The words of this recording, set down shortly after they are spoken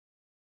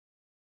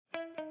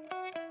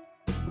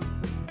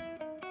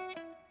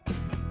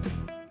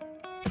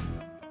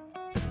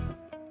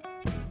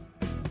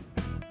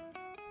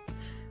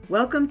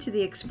Welcome to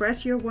the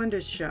Express Your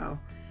Wonders show,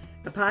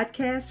 a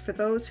podcast for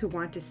those who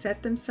want to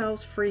set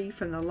themselves free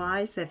from the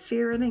lies that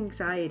fear and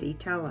anxiety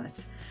tell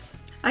us.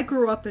 I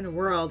grew up in a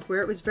world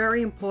where it was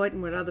very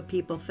important what other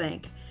people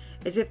think,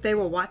 as if they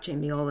were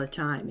watching me all the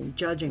time and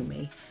judging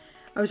me.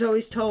 I was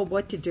always told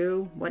what to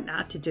do, what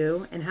not to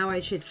do, and how I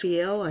should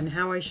feel and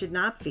how I should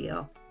not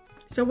feel.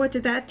 So what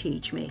did that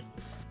teach me?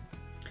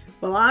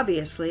 Well,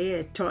 obviously,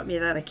 it taught me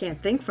that I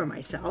can't think for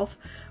myself,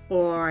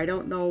 or I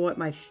don't know what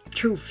my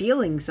true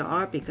feelings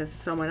are because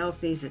someone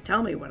else needs to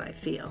tell me what I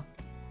feel.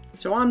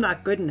 So I'm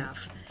not good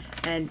enough,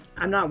 and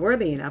I'm not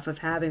worthy enough of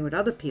having what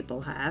other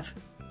people have.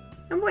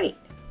 And wait,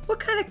 what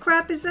kind of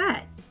crap is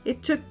that?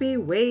 It took me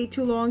way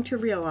too long to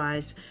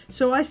realize,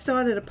 so I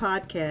started a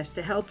podcast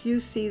to help you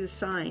see the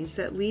signs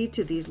that lead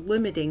to these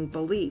limiting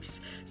beliefs,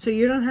 so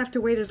you don't have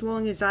to wait as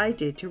long as I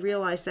did to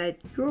realize that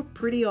you're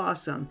pretty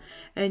awesome,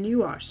 and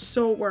you are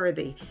so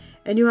worthy,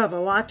 and you have a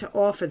lot to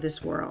offer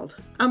this world.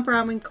 I'm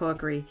Bronwyn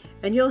Corkery,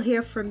 and you'll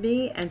hear from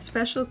me and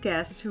special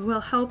guests who will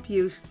help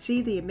you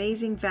see the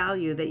amazing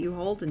value that you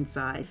hold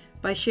inside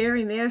by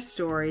sharing their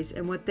stories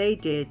and what they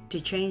did to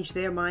change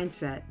their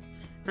mindset.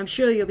 I'm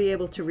sure you'll be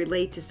able to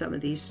relate to some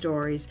of these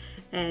stories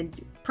and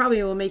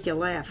probably will make you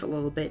laugh a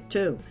little bit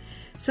too.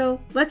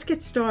 So let's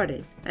get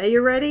started. Are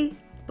you ready?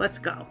 Let's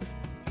go.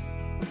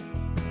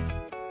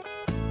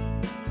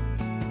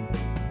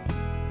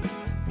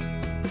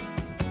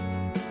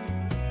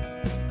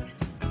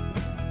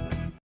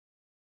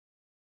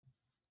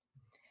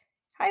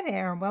 Hi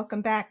there, and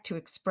welcome back to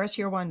Express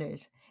Your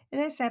Wonders. In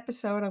this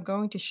episode, I'm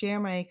going to share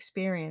my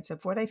experience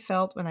of what I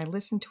felt when I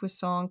listened to a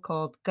song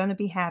called Gonna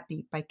Be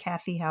Happy by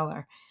Cathy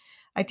Heller.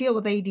 I deal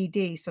with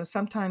ADD, so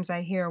sometimes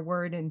I hear a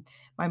word and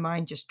my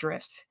mind just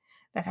drifts.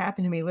 That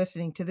happened to me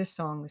listening to this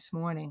song this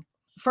morning.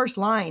 The first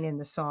line in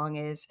the song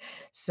is,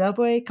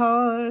 "Subway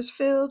cars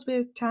filled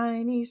with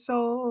tiny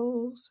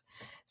souls.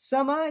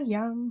 Some are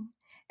young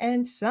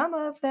and some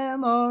of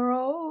them are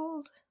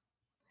old."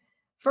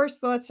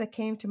 First thoughts that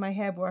came to my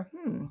head were,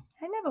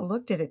 I never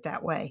looked at it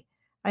that way.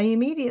 I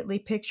immediately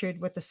pictured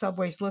what the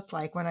subways looked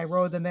like when I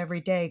rode them every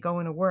day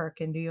going to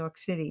work in New York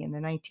City in the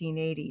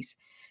 1980s.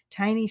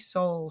 Tiny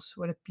souls,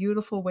 what a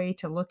beautiful way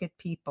to look at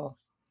people.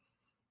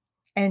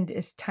 And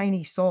as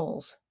tiny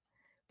souls.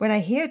 When I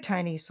hear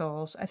tiny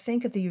souls, I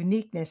think of the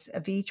uniqueness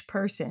of each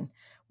person.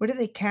 What are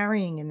they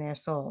carrying in their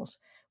souls?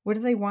 What do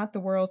they want the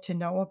world to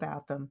know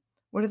about them?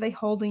 What are they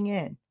holding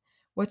in?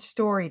 What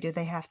story do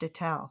they have to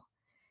tell?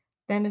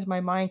 Then, as my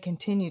mind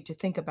continued to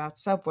think about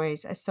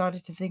subways, I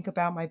started to think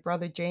about my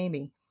brother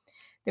Jamie.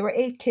 There were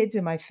 8 kids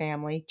in my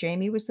family.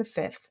 Jamie was the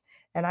 5th,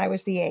 and I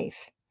was the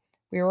 8th.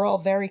 We were all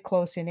very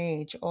close in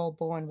age, all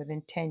born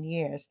within 10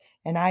 years,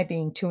 and I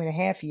being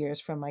 2.5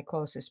 years from my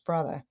closest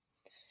brother.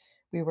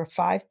 We were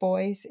 5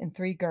 boys and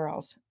 3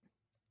 girls.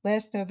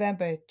 Last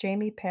November,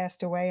 Jamie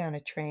passed away on a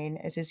train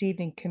as his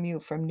evening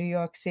commute from New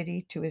York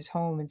City to his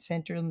home in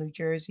central New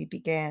Jersey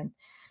began.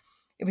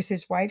 It was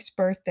his wife's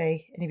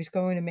birthday, and he was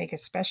going to make a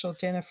special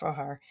dinner for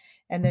her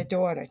and their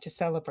daughter to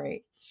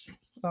celebrate.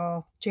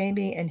 Well,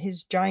 Jamie and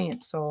his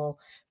giant soul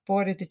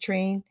boarded the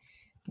train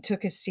and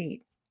took his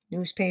seat,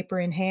 newspaper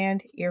in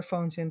hand,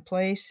 earphones in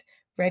place,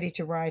 ready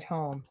to ride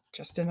home.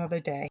 Just another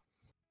day.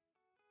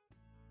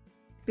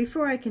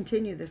 Before I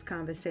continue this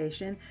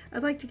conversation,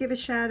 I'd like to give a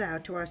shout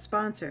out to our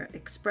sponsor,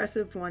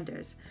 Expressive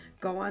Wonders.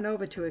 Go on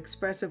over to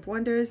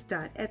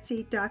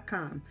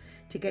expressivewonders.etsy.com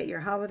to get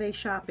your holiday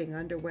shopping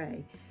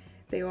underway.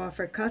 They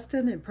offer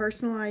custom and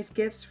personalized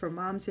gifts for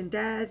moms and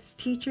dads,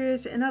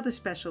 teachers, and other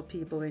special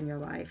people in your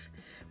life.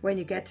 When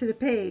you get to the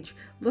page,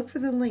 look for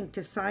the link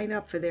to sign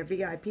up for their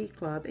VIP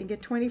club and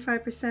get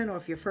 25%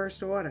 off your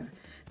first order.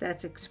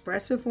 That's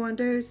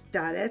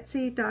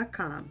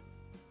expressivewonders.etsy.com.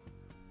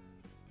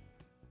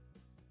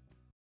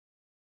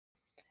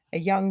 A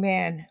young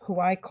man, who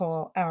I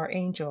call our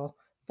angel,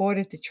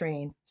 boarded the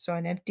train, saw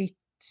an empty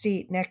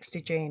seat next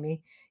to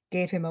Jamie,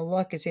 gave him a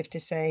look as if to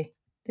say,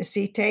 "The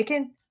seat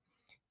taken?"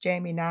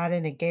 Jamie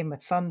nodded and gave him a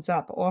thumbs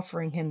up,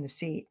 offering him the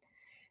seat.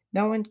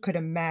 No one could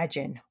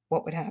imagine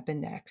what would happen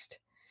next.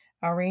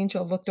 Our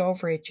angel looked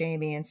over at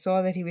Jamie and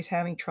saw that he was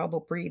having trouble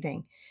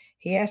breathing.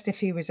 He asked if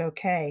he was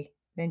okay.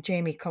 Then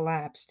Jamie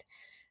collapsed.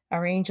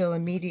 Our angel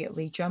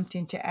immediately jumped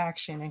into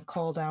action and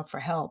called out for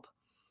help.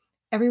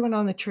 Everyone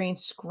on the train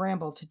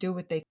scrambled to do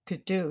what they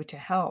could do to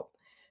help.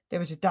 There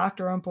was a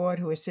doctor on board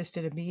who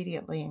assisted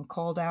immediately and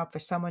called out for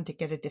someone to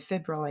get a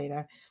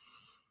defibrillator,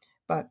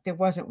 but there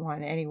wasn't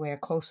one anywhere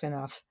close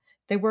enough.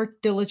 They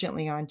worked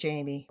diligently on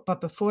Jamie,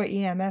 but before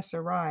EMS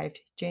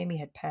arrived, Jamie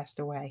had passed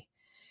away.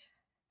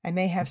 I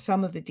may have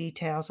some of the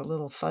details a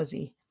little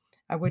fuzzy.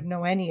 I wouldn't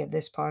know any of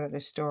this part of the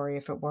story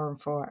if it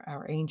weren't for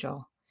our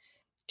angel.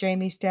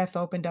 Jamie's death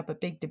opened up a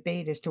big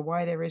debate as to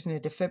why there isn't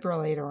a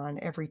defibrillator on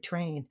every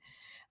train.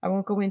 I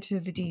won't go into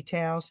the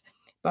details,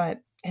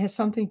 but it has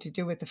something to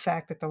do with the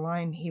fact that the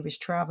line he was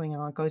traveling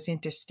on goes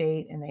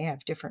interstate and they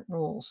have different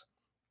rules.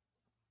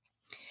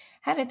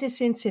 How did this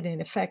incident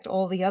affect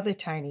all the other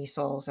tiny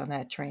souls on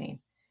that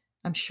train?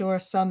 I'm sure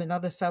some in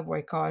other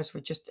subway cars were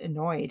just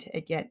annoyed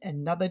at yet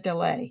another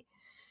delay.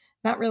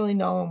 not really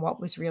knowing what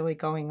was really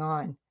going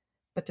on.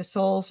 But the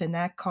souls in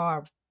that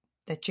car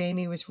that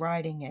Jamie was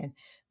riding in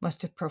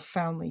must have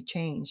profoundly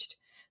changed.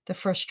 The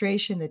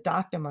frustration the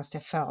doctor must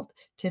have felt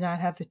to not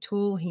have the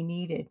tool he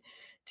needed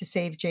to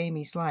save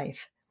Jamie's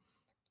life.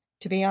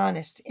 To be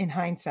honest, in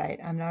hindsight,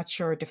 I'm not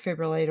sure a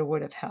defibrillator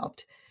would have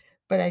helped,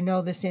 but I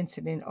know this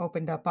incident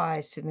opened up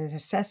eyes to the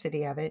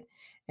necessity of it,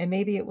 and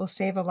maybe it will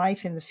save a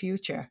life in the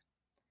future.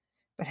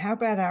 But how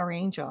about our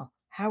angel?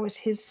 How was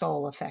his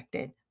soul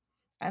affected?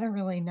 I don't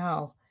really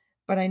know,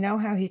 but I know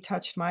how he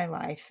touched my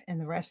life and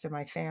the rest of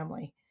my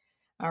family.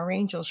 Our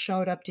angel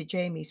showed up to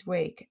Jamie's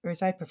wake, or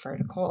as I prefer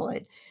to call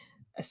it,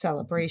 a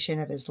celebration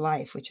of his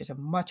life, which is a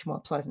much more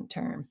pleasant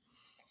term.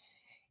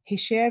 He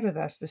shared with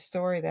us the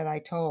story that I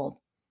told.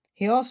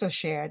 He also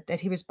shared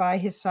that he was by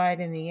his side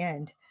in the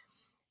end,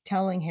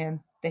 telling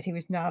him that he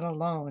was not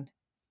alone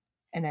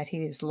and that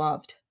he is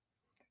loved.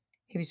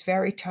 He was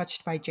very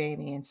touched by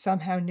Jamie and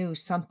somehow knew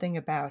something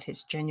about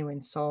his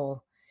genuine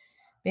soul.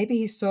 Maybe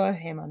he saw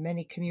him on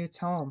many commutes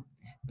home.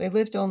 They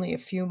lived only a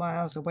few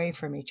miles away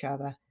from each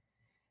other.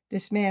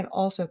 This man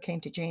also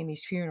came to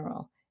Jamie's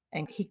funeral,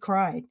 and he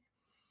cried,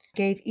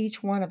 gave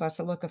each one of us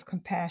a look of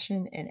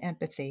compassion and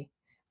empathy.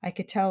 I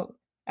could tell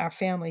our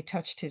family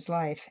touched his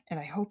life, and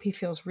I hope he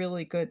feels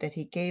really good that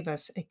he gave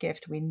us a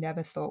gift we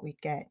never thought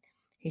we'd get.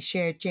 He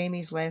shared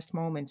Jamie's last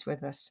moments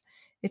with us.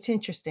 It's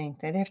interesting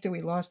that after we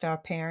lost our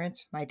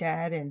parents, my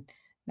dad in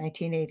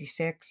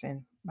 1986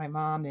 and my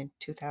mom in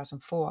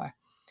 2004,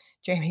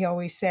 Jamie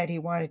always said he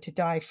wanted to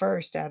die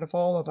first out of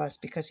all of us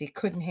because he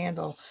couldn't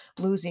handle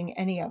losing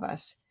any of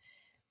us.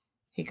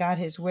 He got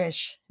his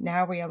wish.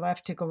 Now we are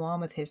left to go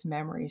on with his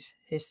memories,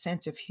 his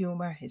sense of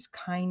humor, his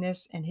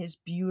kindness, and his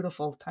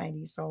beautiful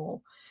tiny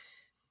soul.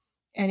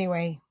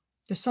 Anyway,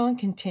 the song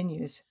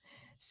continues.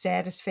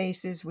 Saddest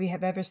faces we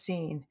have ever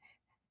seen.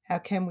 How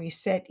can we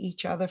set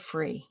each other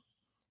free?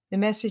 The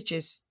message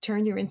is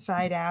turn your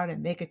inside out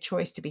and make a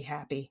choice to be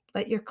happy.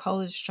 Let your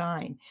colors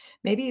shine.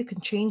 Maybe you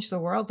can change the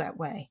world that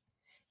way.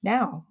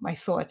 Now my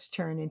thoughts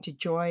turn into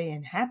joy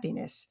and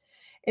happiness.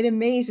 It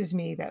amazes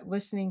me that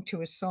listening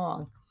to a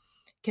song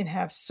can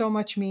have so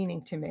much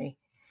meaning to me.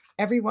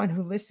 Everyone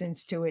who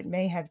listens to it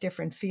may have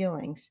different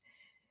feelings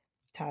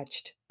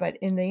touched, but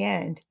in the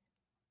end,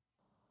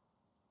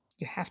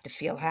 you have to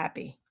feel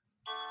happy.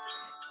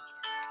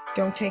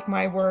 Don't take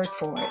my word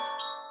for it.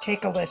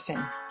 Take a listen.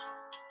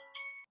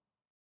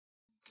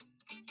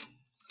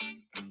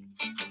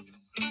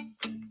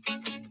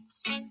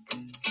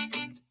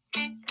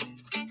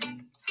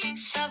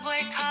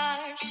 Subway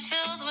cars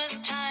filled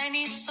with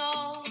tiny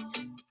souls.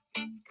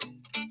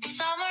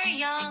 Some are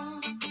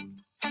young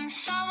and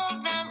some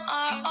of them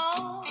are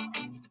old.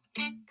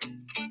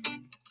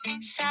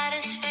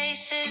 Saddest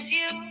faces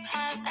you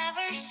have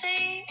ever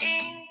seen.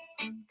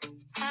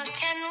 How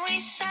can we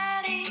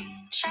set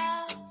each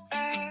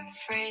other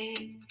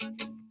free?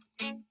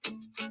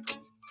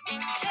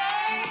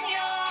 Turn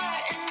your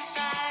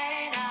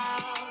inside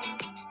out.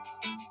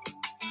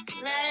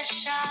 Let it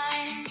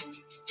shine.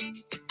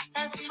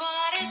 That's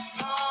what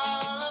it's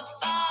all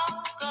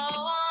about. Go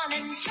on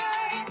and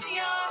turn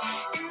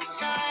your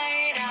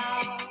inside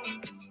out.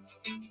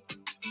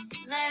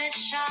 Let it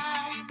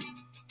shine.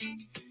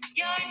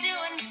 You're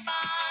doing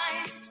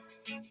fine.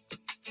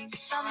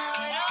 Somehow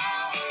it'll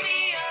all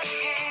be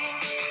okay.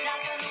 Not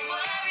gonna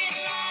worry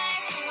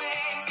life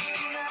away.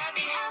 You're gonna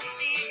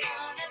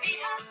be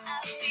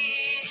happy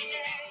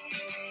today.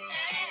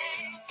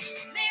 Hey,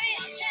 maybe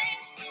I'll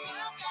change the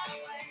world that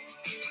way.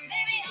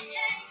 Maybe I'll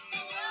change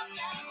the world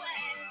that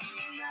way.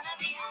 You're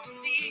gonna be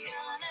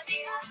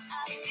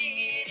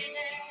happy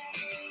today.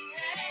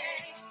 Hey,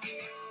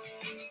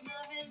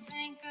 love is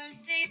anchored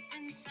deep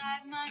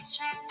inside my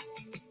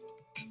chest.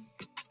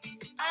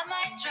 I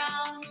might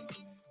drown.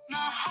 My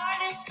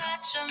heart is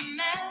such a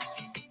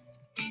mess.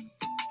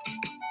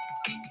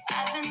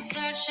 I've been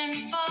searching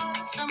for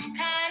some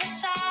kind of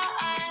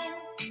sign.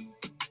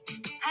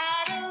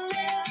 How to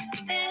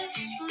live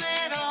this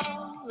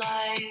little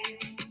life.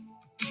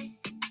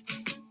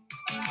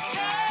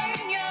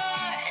 Turn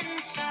your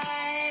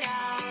inside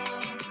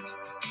out.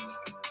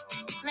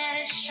 Let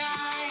it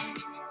shine.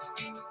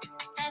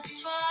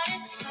 That's what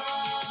it's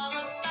all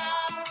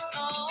about.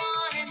 Go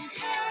on and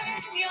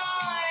turn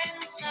your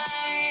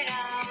inside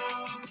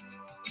out.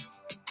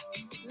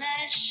 Let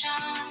it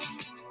shine.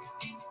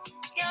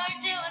 You're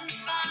doing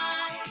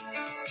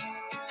fine.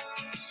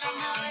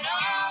 Somehow it all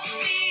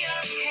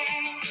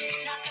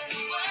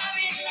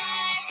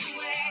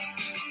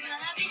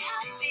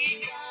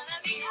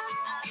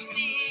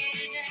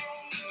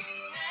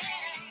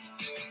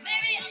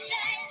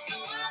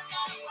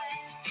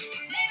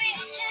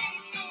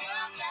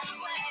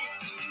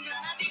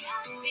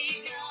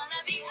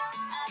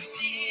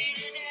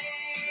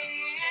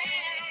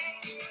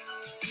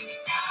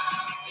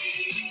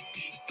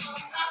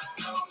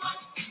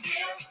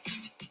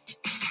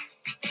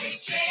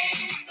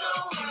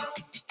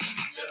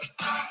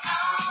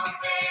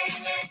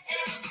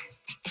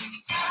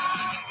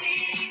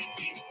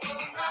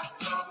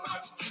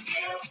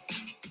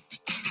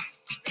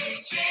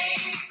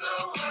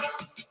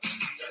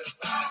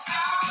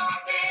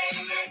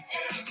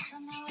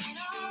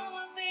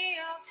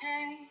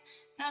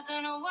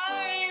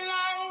worry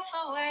life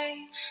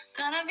away.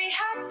 Gonna be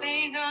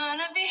happy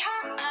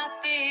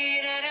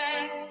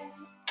today.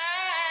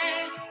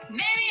 Hey,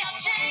 maybe I'll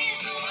change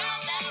the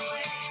world that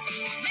way.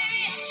 Maybe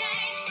I'll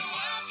change the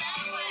world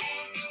that way.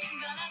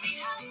 Gonna be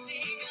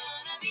happy today.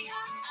 Gonna be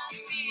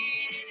happy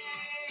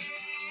today.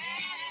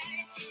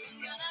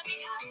 Gonna be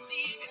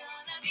happy today.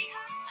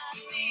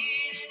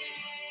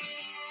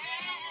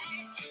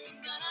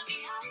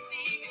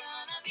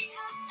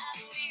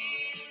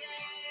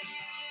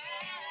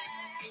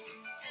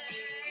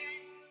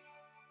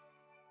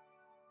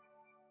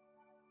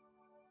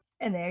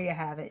 And there you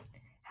have it.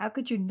 How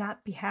could you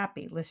not be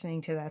happy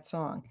listening to that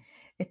song?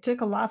 It took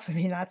a lot for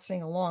me not to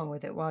sing along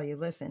with it while you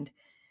listened.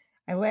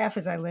 I laugh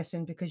as I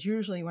listen because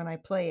usually when I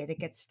play it, it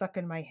gets stuck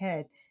in my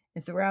head.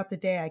 And throughout the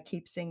day, I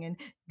keep singing,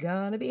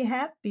 gonna be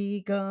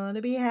happy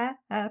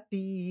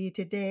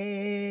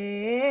today,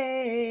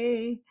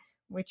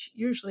 which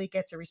usually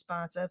gets a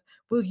response of,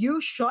 will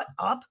you shut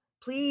up?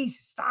 Please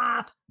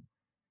stop.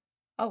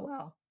 Oh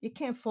well, you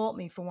can't fault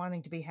me for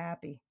wanting to be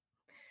happy.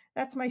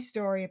 That's my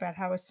story about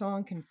how a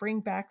song can bring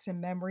back some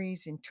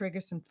memories and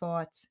trigger some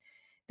thoughts.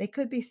 They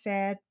could be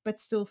sad, but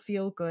still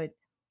feel good,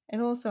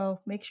 and also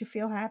makes you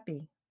feel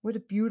happy. What a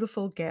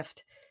beautiful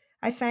gift.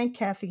 I thank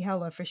Kathy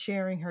Heller for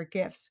sharing her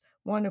gifts,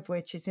 one of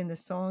which is in the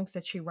songs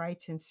that she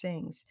writes and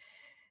sings.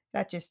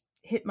 That just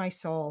hit my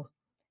soul,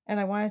 and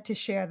I wanted to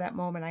share that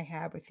moment I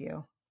had with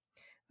you.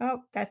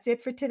 Well, that's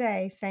it for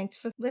today. Thanks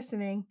for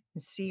listening,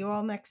 and see you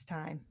all next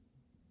time.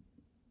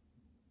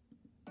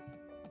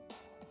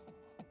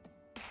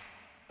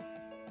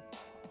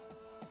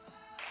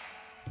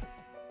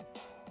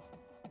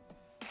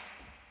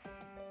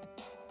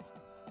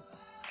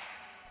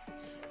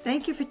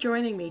 Thank you for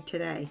joining me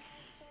today.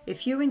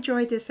 If you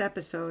enjoyed this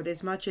episode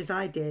as much as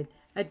I did,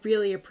 I'd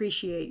really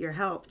appreciate your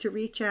help to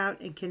reach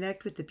out and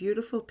connect with the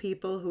beautiful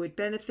people who would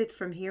benefit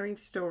from hearing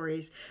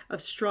stories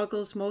of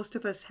struggles most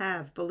of us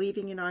have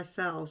believing in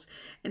ourselves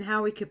and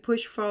how we could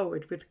push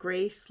forward with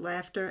grace,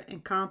 laughter,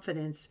 and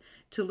confidence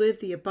to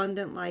live the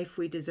abundant life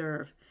we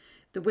deserve.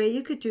 The way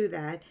you could do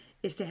that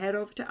is to head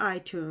over to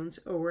iTunes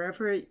or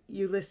wherever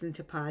you listen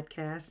to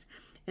podcasts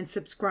and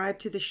subscribe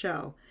to the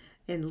show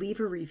and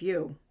leave a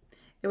review.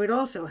 It would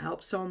also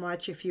help so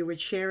much if you would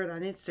share it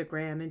on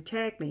Instagram and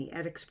tag me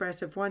at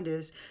Expressive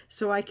Wonders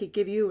so I could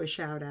give you a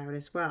shout out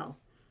as well.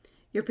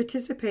 Your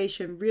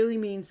participation really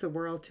means the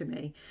world to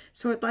me,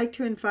 so I'd like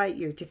to invite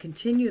you to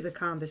continue the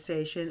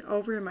conversation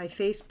over in my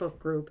Facebook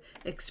group,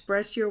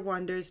 Express Your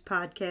Wonders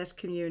Podcast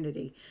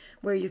Community,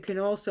 where you can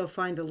also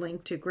find a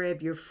link to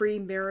grab your free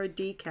mirror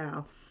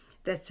decal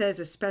that says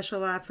a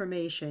special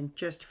affirmation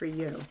just for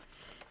you.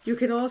 You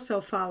can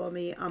also follow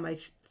me on my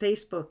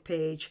Facebook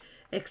page,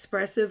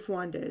 Expressive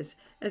Wonders,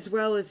 as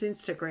well as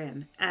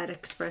Instagram at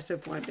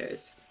Expressive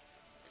Wonders.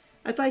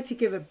 I'd like to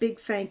give a big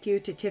thank you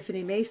to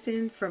Tiffany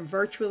Mason from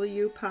Virtually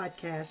You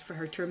Podcast for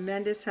her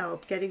tremendous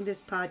help getting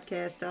this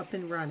podcast up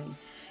and running,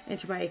 and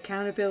to my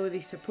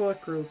accountability support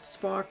group,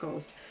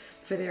 Sparkles,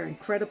 for their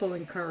incredible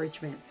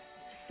encouragement.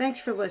 Thanks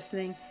for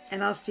listening,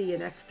 and I'll see you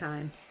next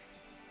time.